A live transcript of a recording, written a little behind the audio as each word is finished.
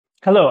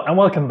Hello and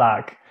welcome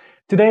back.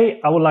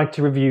 Today I would like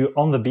to review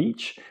On the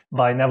Beach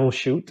by Nevil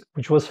Shute,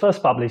 which was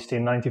first published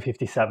in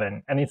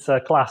 1957, and it's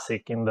a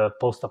classic in the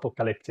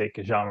post-apocalyptic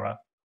genre.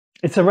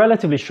 It's a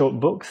relatively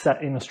short book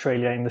set in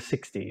Australia in the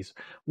 60s,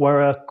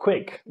 where a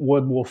quick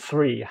World War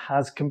III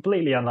has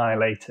completely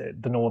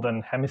annihilated the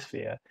Northern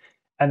Hemisphere,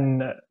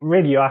 and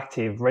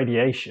radioactive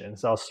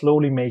radiations are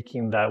slowly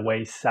making their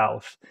way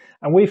south.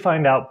 And we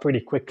find out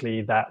pretty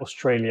quickly that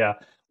Australia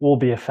will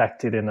be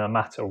affected in a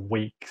matter of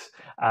weeks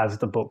as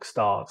the book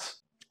starts.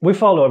 We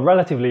follow a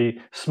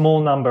relatively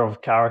small number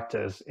of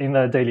characters in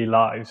their daily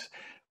lives,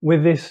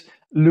 with this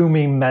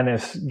looming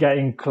menace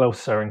getting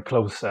closer and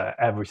closer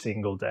every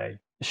single day.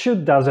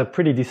 Shute does a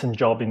pretty decent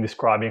job in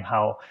describing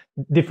how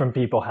different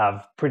people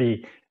have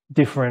pretty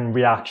different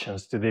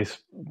reactions to this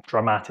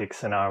dramatic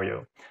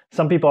scenario.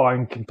 Some people are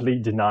in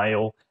complete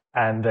denial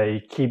and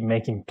they keep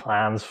making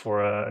plans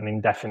for an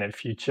indefinite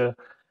future,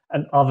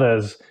 and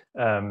others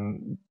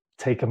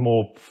take a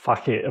more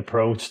fuck it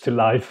approach to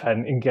life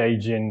and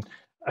engage in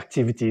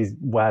activities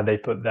where they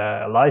put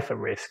their life at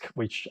risk,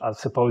 which I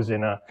suppose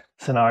in a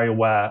scenario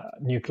where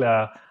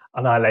nuclear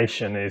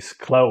annihilation is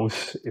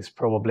close is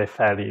probably a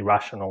fairly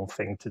rational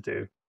thing to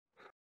do.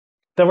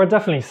 There were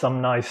definitely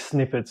some nice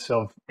snippets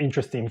of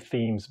interesting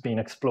themes being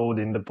explored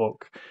in the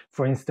book.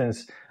 For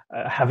instance,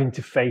 having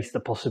to face the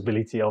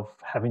possibility of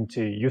having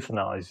to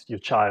euthanize your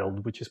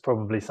child, which is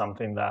probably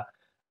something that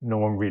no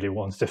one really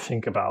wants to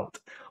think about,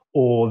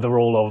 or the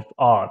role of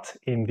art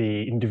in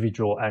the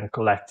individual and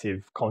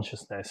collective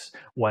consciousness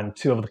when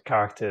two of the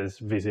characters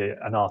visit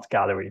an art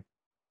gallery.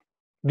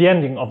 The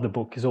ending of the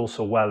book is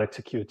also well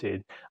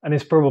executed and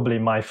is probably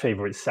my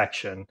favorite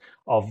section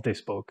of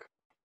this book.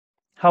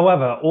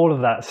 However, all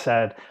of that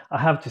said, I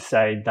have to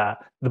say that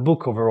the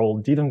book overall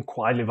didn't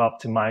quite live up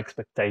to my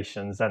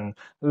expectations and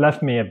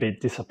left me a bit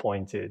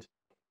disappointed.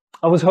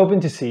 I was hoping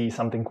to see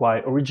something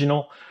quite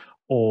original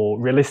or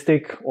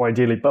realistic, or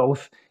ideally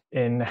both,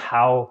 in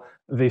how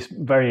this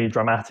very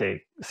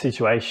dramatic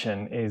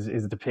situation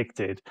is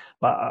depicted,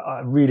 but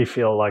I really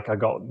feel like I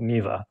got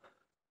neither.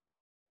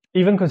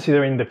 Even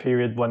considering the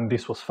period when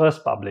this was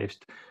first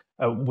published,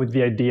 with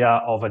the idea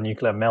of a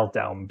nuclear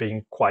meltdown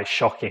being quite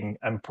shocking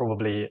and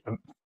probably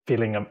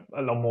feeling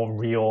a lot more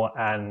real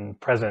and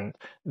present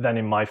than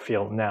it might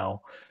feel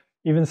now.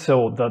 Even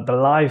so, the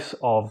lives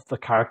of the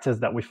characters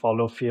that we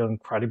follow feel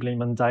incredibly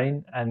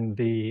mundane, and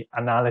the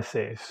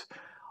analysis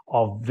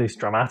of this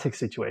dramatic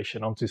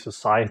situation onto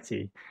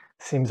society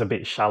seems a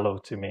bit shallow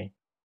to me.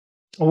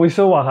 We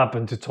saw what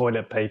happened to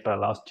toilet paper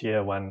last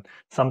year when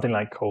something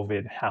like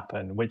COVID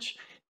happened, which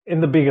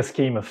in the bigger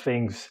scheme of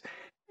things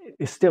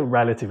is still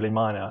relatively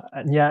minor.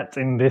 And yet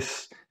in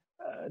this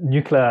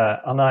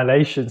nuclear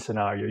annihilation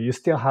scenario, you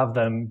still have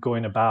them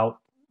going about,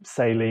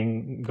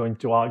 sailing, going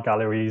to art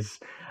galleries,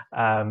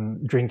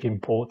 drinking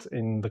port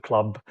in the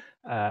club.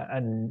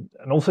 And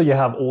also you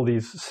have all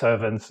these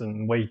servants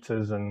and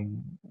waiters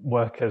and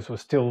workers who are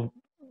still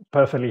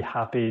perfectly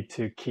happy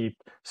to keep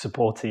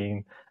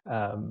supporting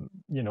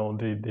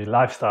the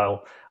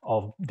lifestyle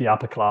of the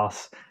upper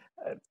class.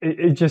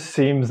 It just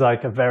seems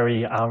like a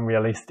very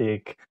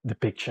unrealistic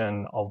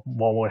depiction of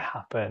what would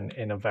happen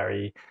in a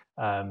very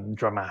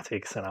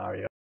dramatic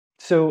scenario.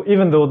 So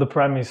even though the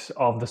premise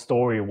of the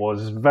story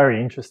was very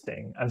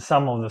interesting and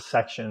some of the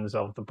sections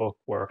of the book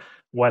were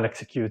well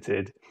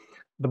executed,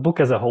 the book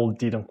as a whole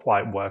didn't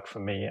quite work for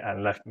me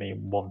and left me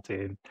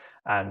wanted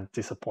and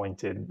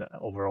disappointed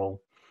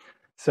overall.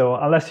 So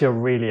unless you're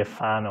really a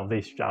fan of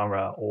this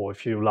genre, or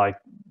if you like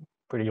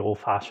pretty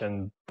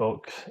old-fashioned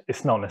books,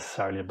 it's not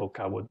necessarily a book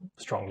I would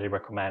strongly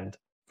recommend.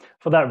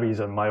 For that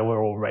reason, my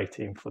overall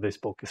rating for this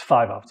book is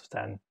 5 out of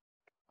 10.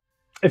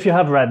 If you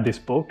have read this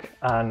book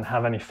and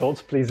have any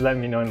thoughts, please let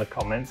me know in the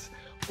comments.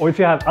 Or if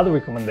you have other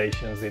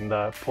recommendations in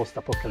the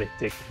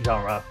post-apocalyptic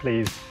genre,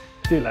 please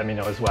do let me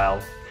know as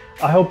well.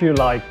 I hope you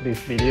liked this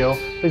video.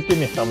 Please give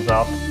me a thumbs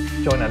up,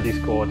 join our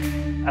Discord,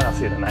 and I'll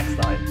see you the next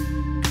time.